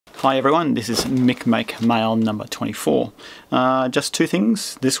Hi everyone, this is MickMake mail number 24. Just two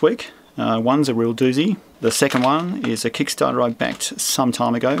things this week. One's a real doozy. The second one is a Kickstarter I backed some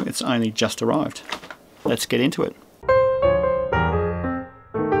time ago. It's only just arrived. Let's get into it.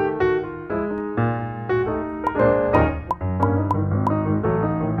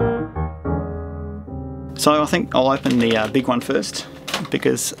 So I think I'll open the big one first,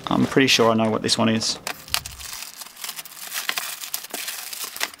 because I'm pretty sure I know what this one is.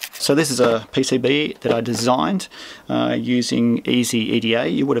 So this is a PCB that I designed using Easy EDA.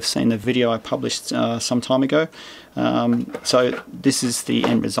 You would have seen the video I published some time ago. So this is the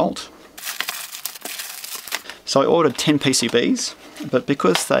end result. So I ordered 10 PCBs, but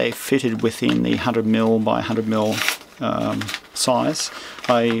because they fitted within the 100mm by 100mm size,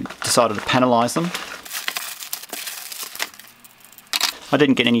 I decided to panelize them. I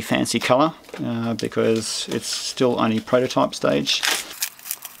didn't get any fancy colour because it's still only prototype stage.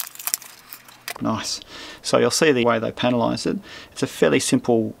 Nice. So you'll see the way they panelise it. It's a fairly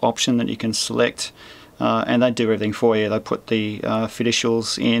simple option that you can select, and they do everything for you. They put the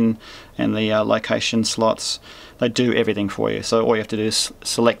fiducials in and the location slots. They do everything for you. So all you have to do is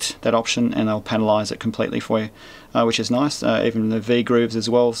select that option and they'll panelise it completely for you, which is nice. Even the V grooves as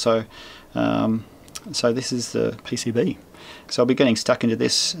well. So this is the PCB. So I'll be getting stuck into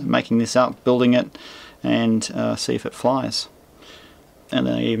this, making this up, building it, and see if it flies. And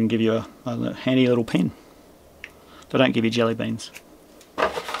they even give you a handy little pen. They don't give you jelly beans.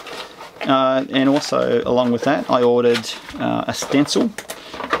 And also, along with that, I ordered a stencil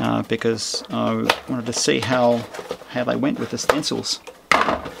because I wanted to see how they went with the stencils.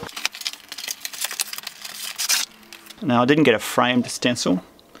 Now, I didn't get a framed stencil.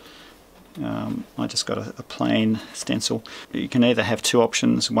 I just got a plain stencil. You can either have two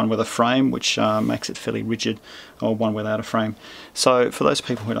options, one with a frame, which makes it fairly rigid, or one without a frame. So for those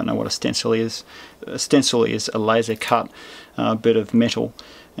people who don't know what a stencil is a laser cut bit of metal,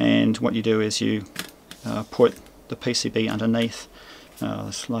 and what you do is you put the PCB underneath.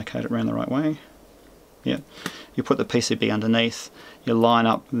 Let's locate it around the right way. Yeah, you put the PCB underneath, you line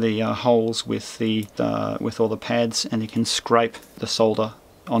up the holes with all the pads, and you can scrape the solder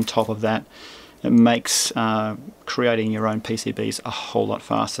on top of that. It makes creating your own PCBs a whole lot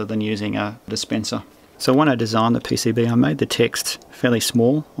faster than using a dispenser. So when I designed the PCB, I made the text fairly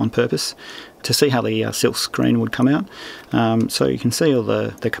small on purpose to see how the silk screen would come out. So you can see all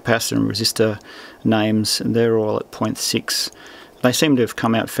the capacitor and resistor names, they're all at 0.6. They seem to have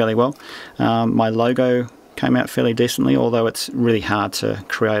come out fairly well. My logo came out fairly decently, although it's really hard to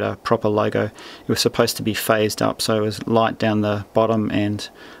create a proper logo. It was supposed to be phased up, so it was light down the bottom and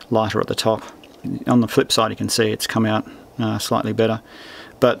lighter at the top. On the flip side, you can see it's come out slightly better,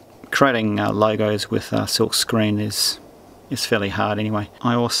 but creating logos with a silk screen is fairly hard anyway.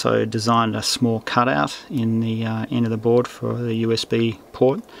 I also designed a small cutout in the end of the board for the USB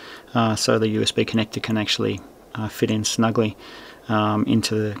port, so the USB connector can actually fit in snugly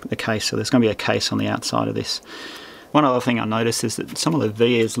into the case. So there's going to be a case on the outside of this. One other thing I noticed is that some of the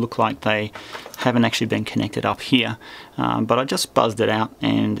vias look like they haven't actually been connected up here, but I just buzzed it out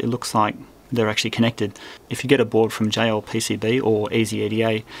and it looks like they're actually connected. If you get a board from JL PCB or Easy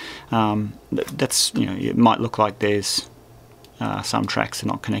EDA, that's, you know, it might look like there's some tracks that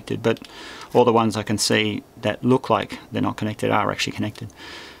are not connected, but all the ones I can see that look like they're not connected are actually connected.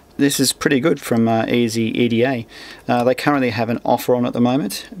 This is pretty good from Easy EDA. They currently have an offer on at the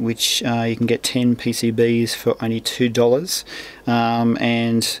moment, which you can get 10 PCBs for only $2,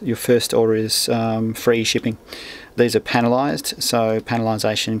 and your first order is free shipping. These are panelized, so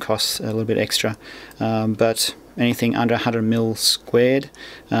panelization costs a little bit extra, but anything under 100mm squared,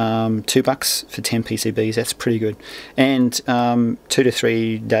 $2 for 10 PCBs, that's pretty good. And 2 to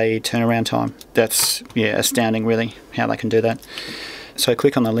 3 day turnaround time. That's, yeah, astounding really, how they can do that. So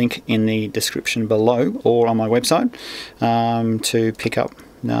click on the link in the description below or on my website to pick up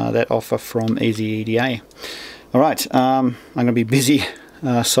that offer from Easy EDA. Alright, I'm going to be busy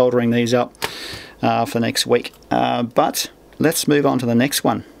soldering these up for next week, but let's move on to the next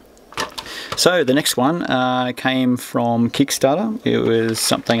one. So the next one came from Kickstarter. It was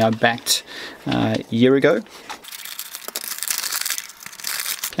something I backed a year ago.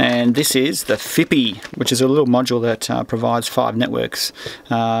 And this is the FiPy, which is a little module that provides 5 networks: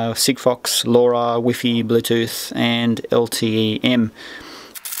 Sigfox, LoRa, Wi-Fi, Bluetooth, and LTE-M.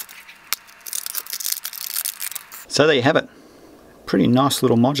 So there you have it. Pretty nice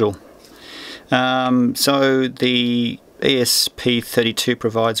little module. So the ESP32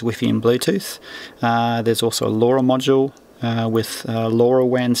 provides Wi-Fi and Bluetooth. There's also a LoRa module with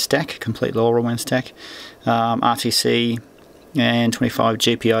LoRaWAN stack, complete LoRaWAN stack, RTC, and 25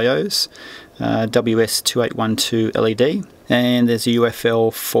 GPIOs, WS2812 LED, and there's a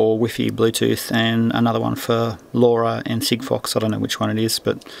UFL for Wi-Fi, Bluetooth, and another one for LoRa and Sigfox. I don't know which one it is,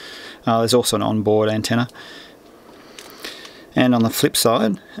 but there's also an onboard antenna. And on the flip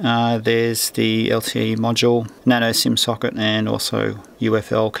side, there's the LTE module, nano SIM socket, and also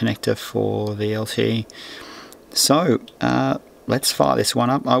UFL connector for the LTE. So let's fire this one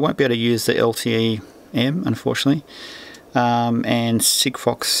up. I won't be able to use the LTE M, unfortunately. And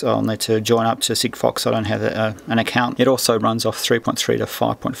Sigfox, I'll need to join up to Sigfox. I don't have an account. It also runs off 3.3 to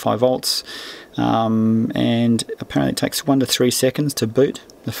 5.5 volts, and apparently it takes 1 to 3 seconds to boot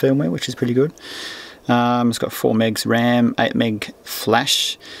the firmware, which is pretty good. It's got 4 megs RAM, 8 meg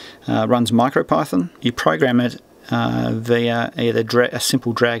flash, runs MicroPython. You program it via either a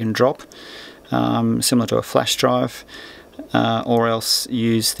simple drag and drop, similar to a flash drive, or else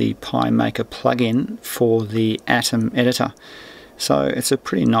use the PyMaker plugin for the Atom editor. So it's a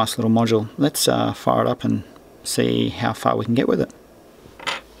pretty nice little module. Let's fire it up and see how far we can get with it.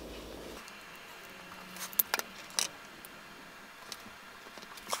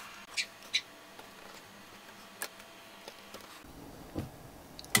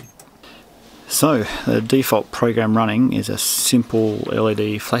 So the default program running is a simple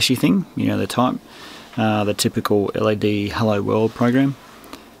LED flashy thing, you know the type, the typical LED Hello World program.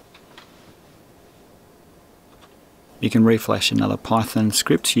 You can reflash another Python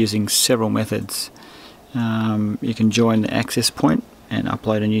script using several methods. You can join the access point and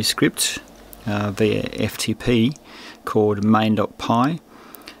upload a new script via FTP called main.py,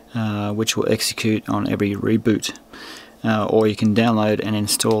 which will execute on every reboot. Or you can download and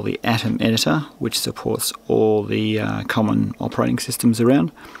install the Atom editor, which supports all the common operating systems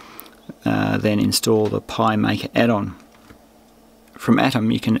around. Then install the PyMaker add-on. From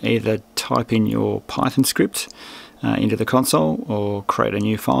Atom you can either type in your Python script into the console or create a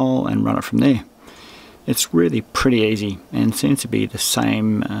new file and run it from there. It's really pretty easy and seems to be the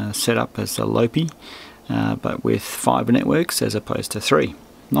same setup as the Lopi, but with 5 networks as opposed to 3.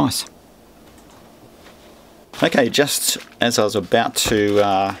 Nice. Okay, just as I was about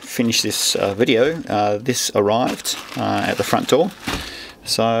to finish this video, this arrived at the front door.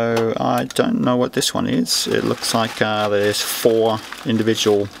 So I don't know what this one is. It looks like there's 4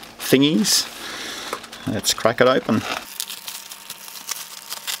 individual thingies. Let's crack it open.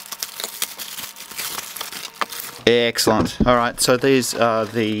 Excellent. Alright, so these are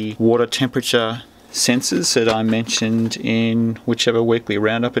the water temperature sensors that I mentioned in whichever weekly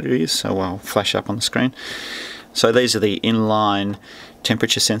roundup it is, so I'll flash up on the screen. So these are the inline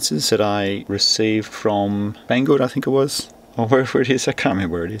temperature sensors that I received from Banggood, I think it was, or wherever it is, I can't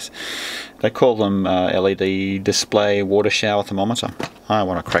remember where it is. They call them LED display water shower thermometer. I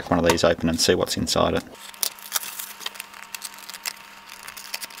want to crack one of these open and see what's inside it.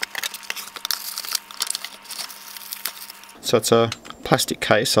 So it's a plastic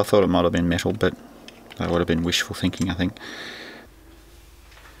case. I thought it might have been metal, but that would have been wishful thinking, I think.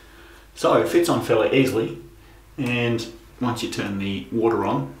 So it fits on fairly easily, and once you turn the water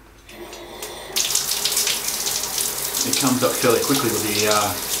on, it comes up fairly quickly with the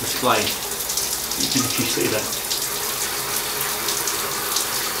display. You can actually see that.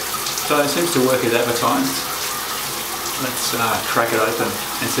 So it seems to work as advertised. Let's crack it open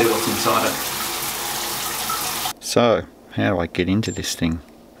and see what's inside it. So, how do I get into this thing?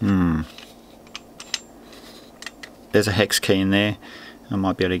 There's a hex key in there. I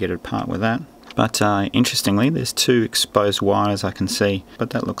might be able to get it apart with that. But interestingly, there's 2 exposed wires I can see, but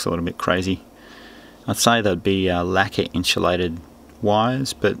that looks a little bit crazy. I'd say they'd be lacquer insulated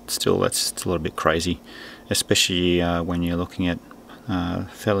wires, but still that's a little bit crazy, especially when you're looking at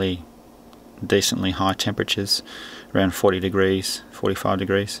fairly decently high temperatures, around 40 degrees, 45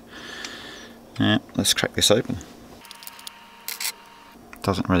 degrees. Yeah, let's crack this open.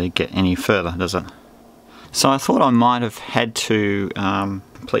 Doesn't really get any further, does it? So I thought I might have had to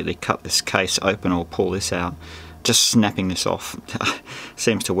completely cut this case open or pull this out. Just snapping this off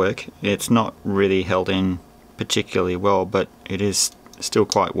seems to work. It's not really held in particularly well, but it is still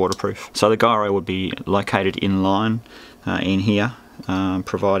quite waterproof. So the gyro would be located in line in here,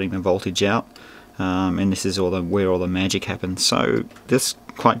 providing the voltage out, and this is where all the magic happens. So this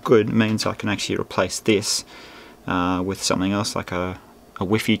quite good. It means I can actually replace this with something else, like a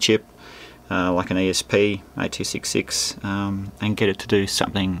Wi-Fi chip, like an ESP 8266, and get it to do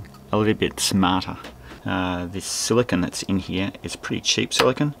something a little bit smarter. This silicon that's in here is pretty cheap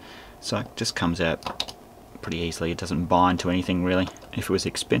silicon, so it just comes out pretty easily. It doesn't bind to anything really. If it was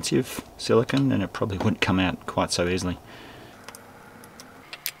expensive silicon, then it probably wouldn't come out quite so easily.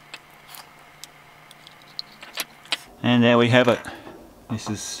 And there we have it. This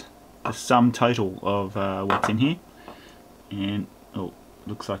is the sum total of what's in here. And oh,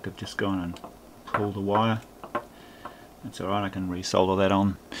 looks like I've just gone and pulled the wire. That's alright, I can resolder that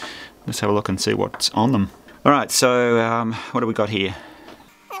on. Let's have a look and see what's on them. Alright, so what do we got here?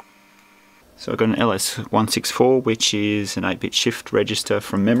 So I've got an LS164, which is an 8-bit shift register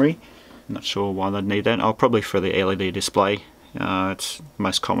from memory. I'm not sure why they'd need that. Oh, probably for the LED display. It's the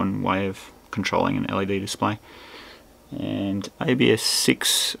most common way of controlling an LED display. And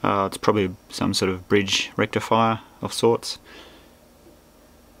ABS6, it's probably some sort of bridge rectifier of sorts.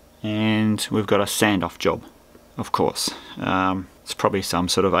 And we've got a sand-off job, of course. It's probably some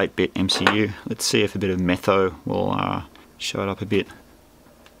sort of 8-bit MCU. Let's see if a bit of metho will show it up a bit.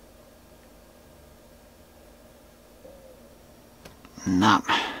 Nah.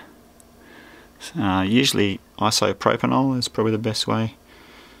 Usually isopropanol is probably the best way,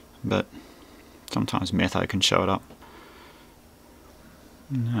 but sometimes metho can show it up.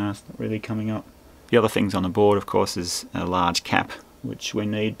 No, it's not really coming up. The other things on the board, of course, is a large cap, which we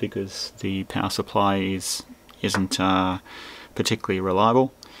need because the power supply isn't particularly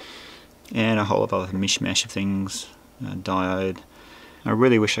reliable, and a whole lot of other mishmash of things, diode. I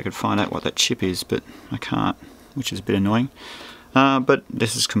really wish I could find out what that chip is, but I can't, which is a bit annoying. But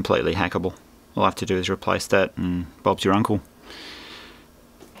this is completely hackable. All I have to do is replace that and Bob's your uncle.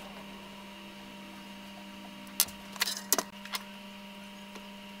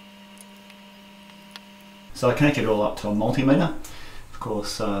 So I connected it all up to a multimeter. Of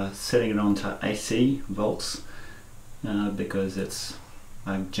course, setting it on to AC volts because it's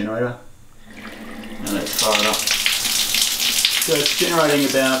a generator. And let's fire it up. So it's generating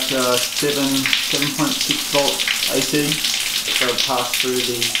about 7.6 volts AC. So it'll pass through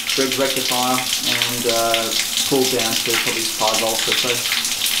the bridge rectifier and pull down to probably 5 volts or so.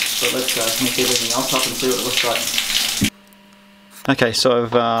 So let's connect everything else up and see what it looks like. Okay, so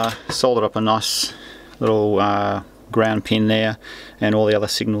I've soldered up a nice little ground pin there and all the other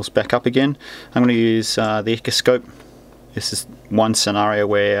signals back up again. I'm going to use the echoscope. This is one scenario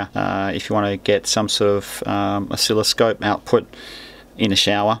where if you want to get some sort of oscilloscope output in a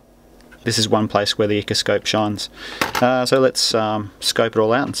shower, this is one place where the echoscope shines. So let's scope it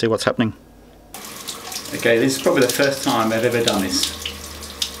all out and see what's happening. Okay, this is probably the first time I've ever done this,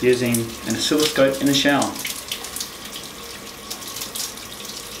 using an oscilloscope in the shower.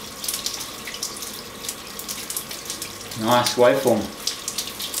 Nice waveform.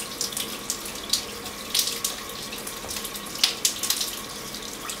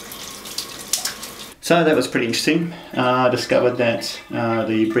 So that was pretty interesting. I discovered that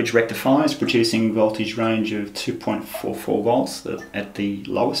the bridge rectifier is producing voltage range of 2.44 volts at the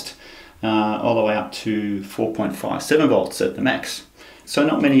lowest, all the way up to 4.57 volts at the max. So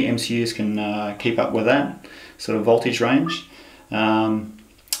not many MCUs can keep up with that sort of voltage range,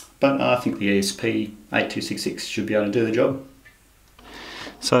 but I think the ESP8266 should be able to do the job.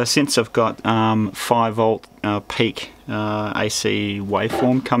 So since I've got 5 volt peak AC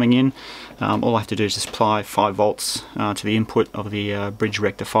waveform coming in, all I have to do is just apply 5 volts to the input of the bridge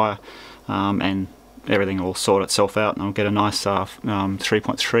rectifier, and everything will sort itself out, and I'll get a nice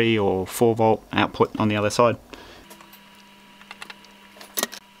 3.3 or 4 volt output on the other side.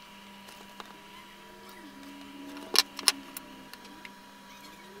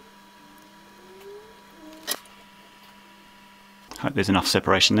 Hope there's enough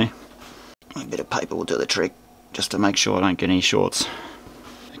separation there. A bit of paper will do the trick, just to make sure I don't get any shorts.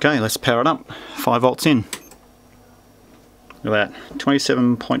 Okay, let's power it up. 5 volts in. Look at that,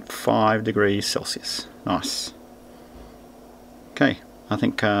 27.5 degrees Celsius. Nice. Okay, I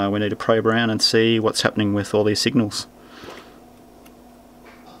think we need to probe around and see what's happening with all these signals.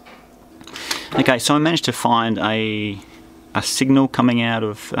 Okay, so I managed to find a signal coming out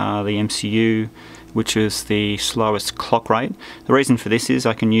of the MCU, which is the slowest clock rate. The reason for this is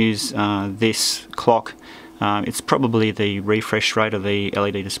I can use this clock. It's probably the refresh rate of the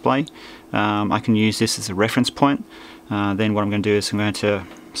LED display. I can use this as a reference point. Then what I'm going to do is I'm going to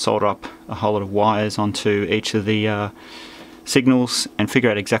solder up a whole lot of wires onto each of the signals and figure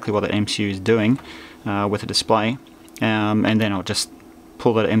out exactly what the MCU is doing with the display. And then I'll just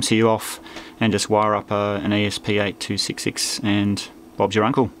pull that MCU off and just wire up an ESP8266 and Bob's your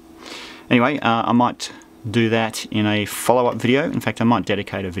uncle. Anyway, I might do that in a follow-up video. In fact, I might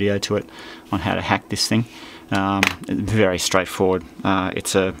dedicate a video to it on how to hack this thing. Very straightforward.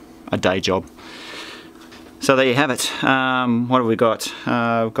 It's a day job. So there you have it. What have we got?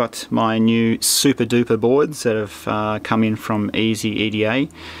 We've got my new super duper boards that have come in from Easy EDA.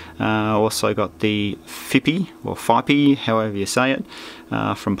 Also got the FiPy, or FiPy, however you say it,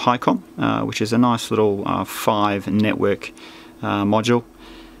 from Pycom, which is a nice little 5 network module.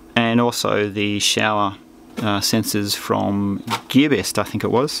 And also the shower sensors from GearBest, I think it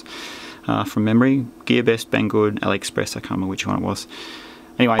was, from memory. GearBest, Banggood, AliExpress, I can't remember which one it was.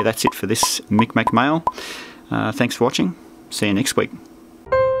 Anyway, that's it for this MickMake mail. Thanks for watching. See you next week.